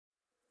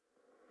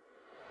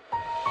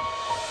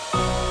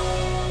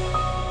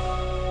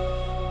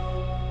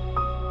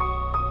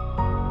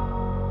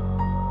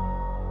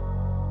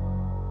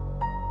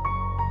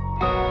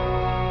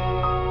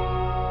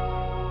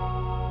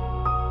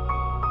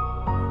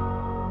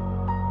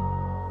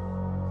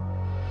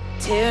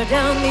Tear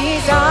down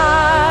these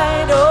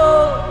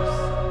idols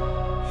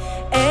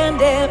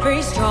and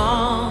every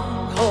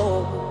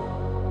stronghold.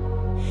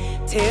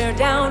 Tear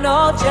down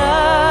all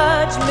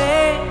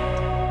judgment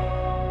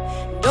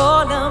and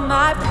all of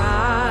my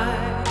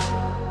pride.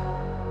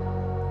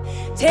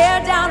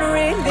 Tear down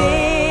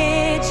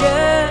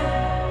religion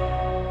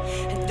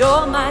and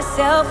all my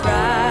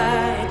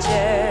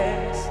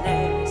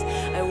self-righteousness.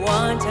 I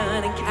want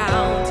an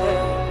encounter,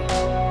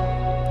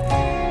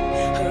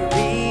 a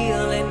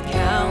real encounter.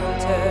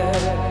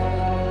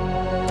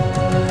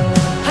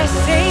 I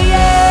say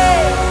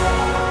yes,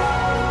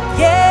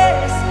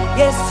 yes,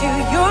 yes to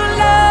your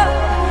love,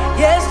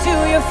 yes to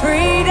your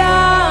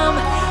freedom.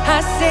 I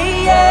say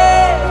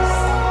yes,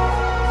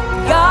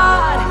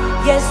 God,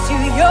 yes to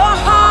your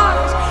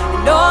heart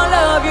and all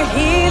of your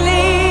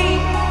healing.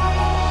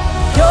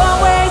 Your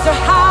ways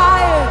are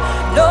higher,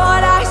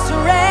 Lord, I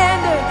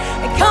surrender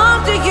and come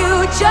to you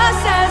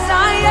just as I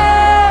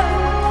am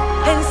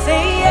and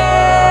say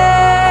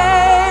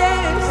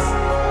yes,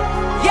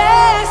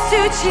 yes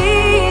to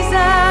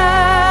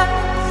Jesus.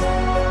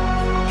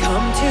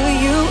 Come to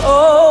you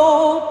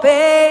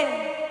open,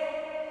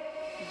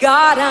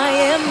 God, I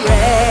am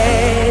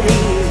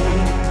ready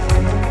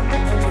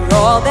for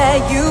all that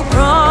you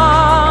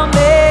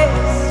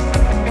promise,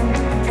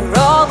 for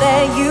all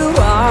that you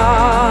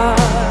are.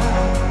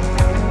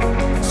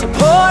 So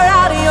pour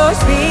out your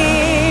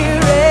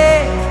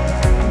spirit,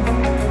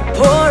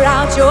 pour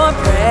out your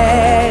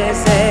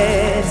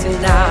presence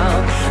now.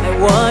 I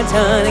want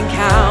an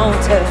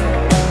encounter,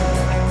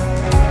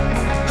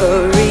 a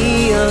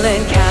real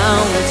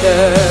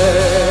encounter.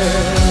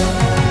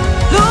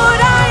 Lord,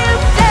 I am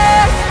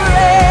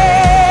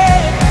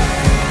desperate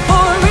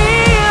for a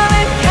real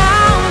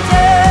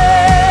encounter.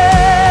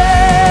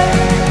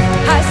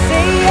 I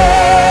say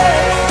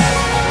yes,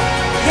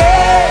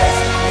 yes,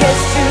 yes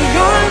to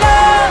your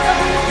love,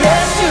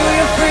 yes to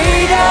your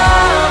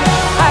freedom.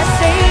 I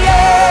say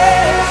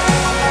yes,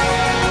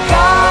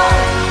 God,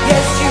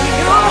 yes to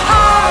your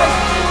heart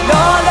and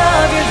all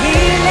of your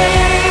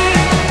healing.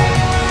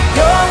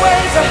 Your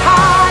ways are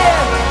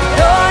higher,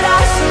 Lord, I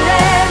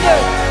surrender.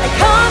 I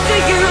come to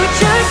you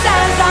just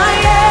as I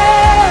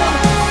am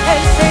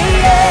and say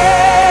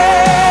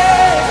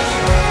yes,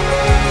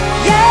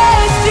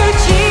 yes to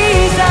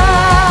Jesus.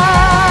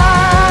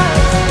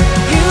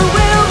 You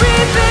will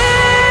rebuild,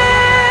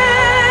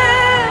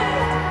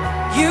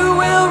 you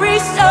will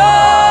restore.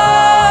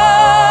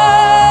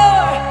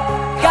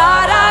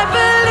 God, I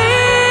believe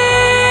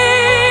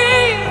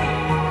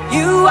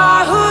you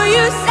are who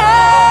you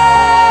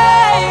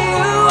say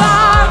you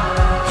are.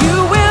 You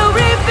will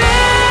rebuild,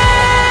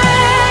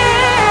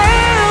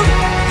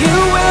 you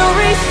will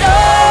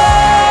restore.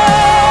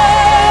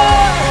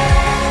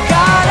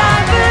 God, I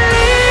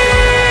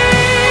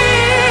believe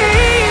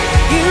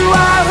you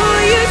are who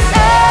you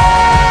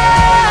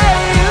say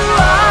you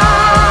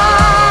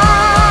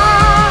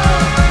are.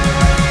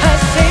 I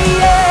say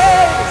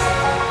yes,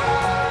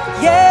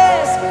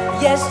 yes,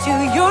 yes to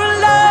your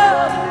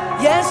love,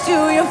 yes to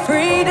your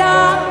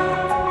freedom.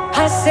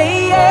 I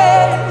say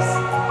yes,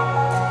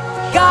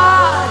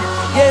 God,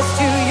 yes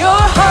to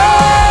your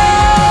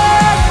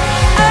heart.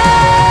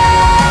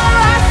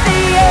 Oh, I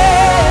say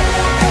yes,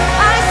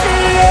 I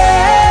say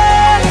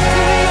yes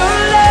to your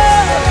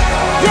love,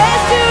 yes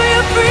to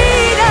your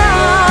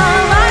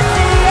freedom. I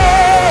say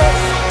yes,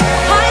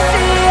 I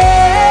say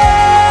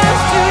yes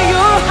to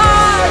your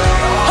heart,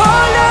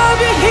 all of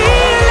your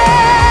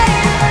healing.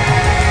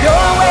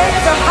 Your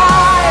ways are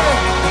higher,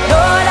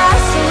 Lord, I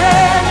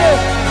surrender.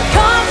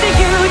 Come to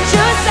you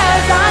just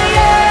as I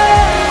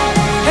am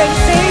and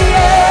say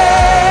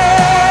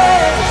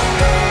yes,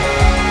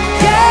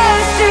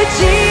 yes to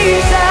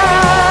Jesus.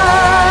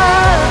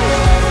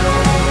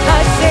 I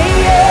say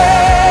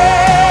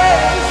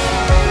yes,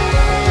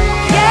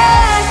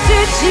 yes to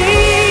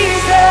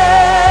Jesus.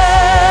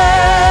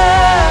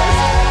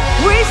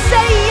 We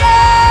say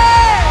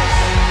yes,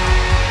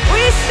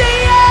 we say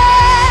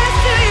yes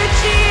to you,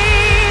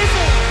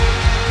 Jesus.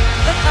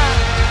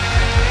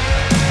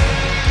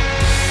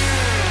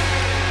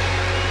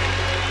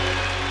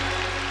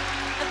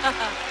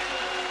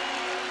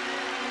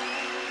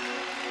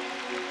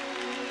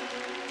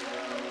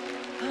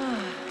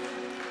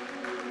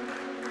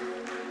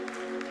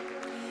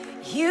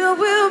 You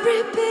will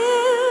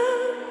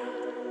rebuild,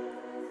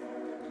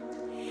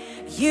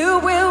 you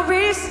will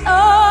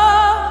restore.